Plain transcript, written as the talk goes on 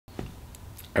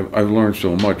I've learned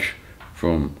so much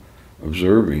from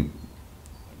observing,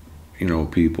 you know,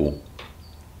 people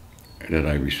that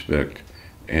I respect,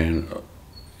 and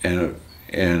you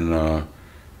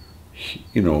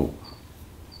know,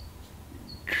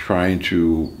 trying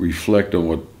to reflect on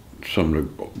what some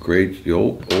of the great, the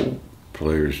old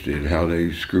players did, how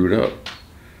they screwed up.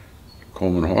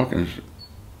 Coleman Hawkins,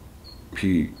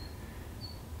 he,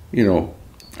 you know,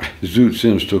 Zoot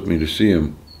Sims took me to see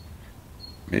him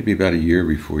maybe about a year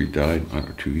before he died, I don't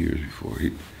know, 2 years before.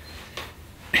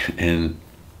 And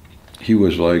he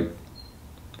was like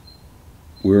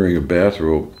wearing a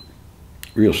bathrobe,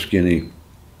 real skinny.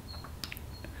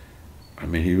 I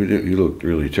mean, he looked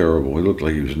really terrible. He looked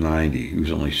like he was 90. He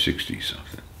was only 60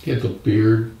 something. He had the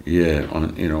beard. Yeah,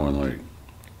 on, you know, and like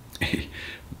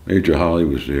Major Holly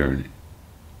was there, and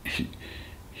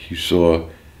he saw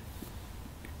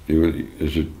there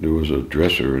was a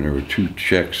dresser, and there were 2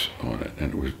 checks on it,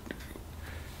 and it was,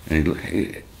 and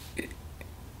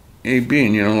hey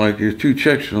Bean, you know, like there's 2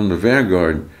 checks from the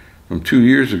Vanguard from 2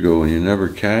 years ago, and you never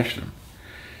cashed them.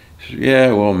 He said,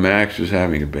 yeah, well, Max is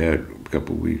having a bad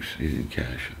couple of weeks. He didn't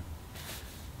cash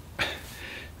them.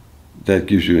 That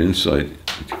gives you insight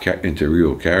into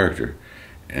real character.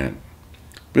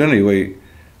 But anyway,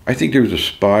 I think there's a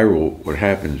spiral. What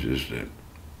happens is that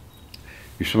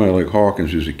you're somebody like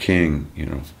Hawkins, who's a king, you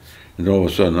know, and all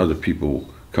of a sudden other people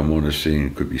come on the scene.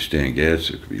 It could be Stan Getz,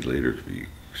 it could be later, it could be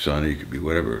Sonny, it could be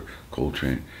whatever,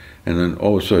 Coltrane. And then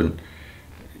all of a sudden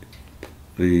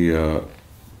the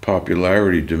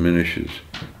popularity diminishes,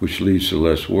 which leads to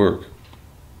less work.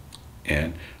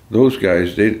 And those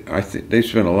guys, I think they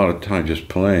spend a lot of time just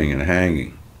playing and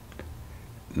hanging,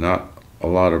 not a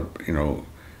lot of, you know,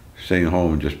 staying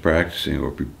home and just practicing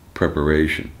or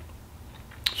preparation.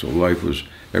 So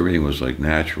everything was like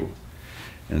natural.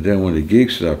 And then when the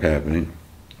gigs stop happening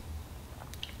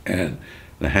and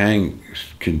the hang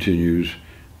continues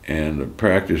and the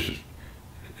practice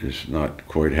is not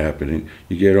quite happening,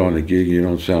 you get on the gig and you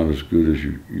don't sound as good as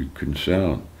you can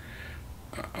sound.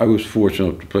 I was fortunate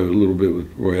enough to play a little bit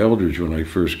with Roy Eldridge when I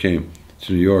first came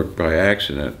to New York by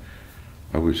accident.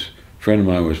 A friend of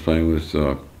mine was playing with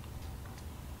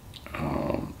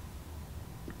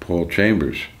Paul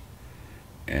Chambers,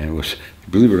 and it was,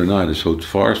 believe it or not, this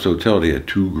Forest Hotel, they had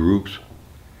 2 groups,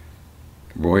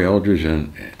 Roy Eldridge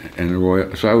and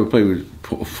Roy. So I would play with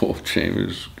Paul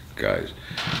Chambers guys.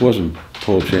 It wasn't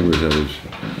Paul Chambers that was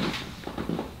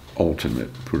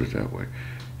ultimate, put it that way.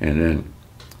 And then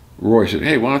Roy said,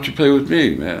 hey, why don't you play with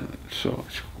me, man? So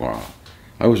I said, wow.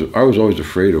 I was always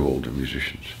afraid of older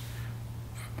musicians.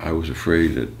 I was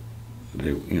afraid that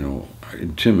they, you know,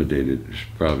 intimidated is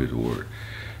probably the word.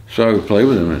 So I would play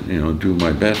with him and, you know, do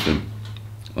my best. And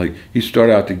like, he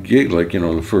started out the gig, like, you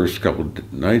know, the first couple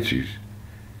of nights,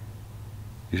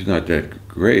 he's not that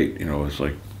great, you know, it's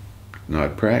like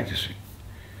not practicing.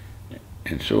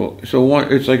 And so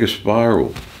it's like a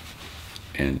spiral.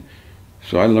 And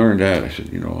so I learned that. I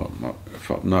said, you know, if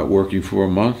I'm not working for a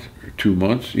month or 2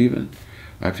 months even,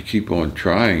 I have to keep on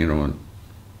trying, you know, and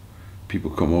people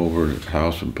come over to the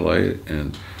house and play it,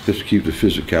 and just keep the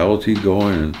physicality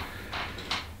going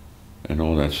and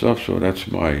all that stuff. So that's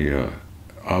my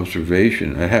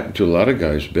observation. It happened to a lot of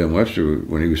guys. Ben Webster,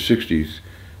 when he was 60,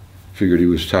 figured he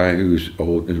was tired. He was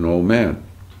an old man.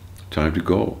 Time to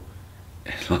go.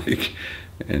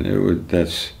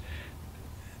 That's.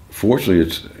 Fortunately,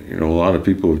 it's, you know, a lot of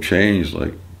people have changed.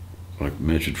 Like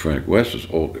mentioned, Frank West is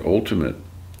ultimate,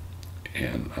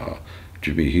 and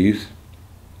Jimmy Heath.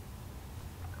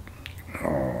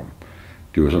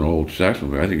 There was an old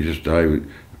saxophone player, I think he just died,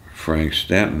 with Frank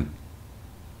Staton,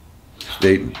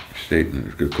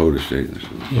 Dakota Staton's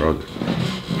brother.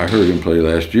 I heard him play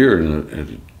last year at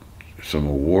some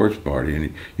awards party,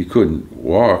 and he couldn't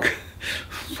walk,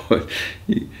 but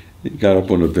he got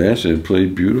up on the bench and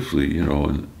played beautifully, you know.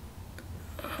 And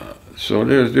so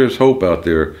there's hope out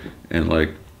there, and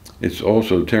like it's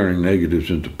also turning negatives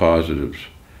into positives,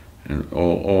 and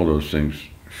all those things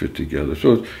fit together.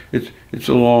 So it's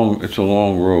a long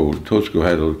road. Toshiko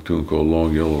had a tune called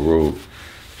 "Long Yellow Road."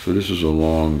 So this is a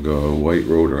long white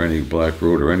road, or any black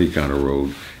road, or any kind of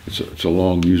road. It's a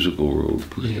long musical road,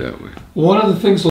 put it that way. One of the things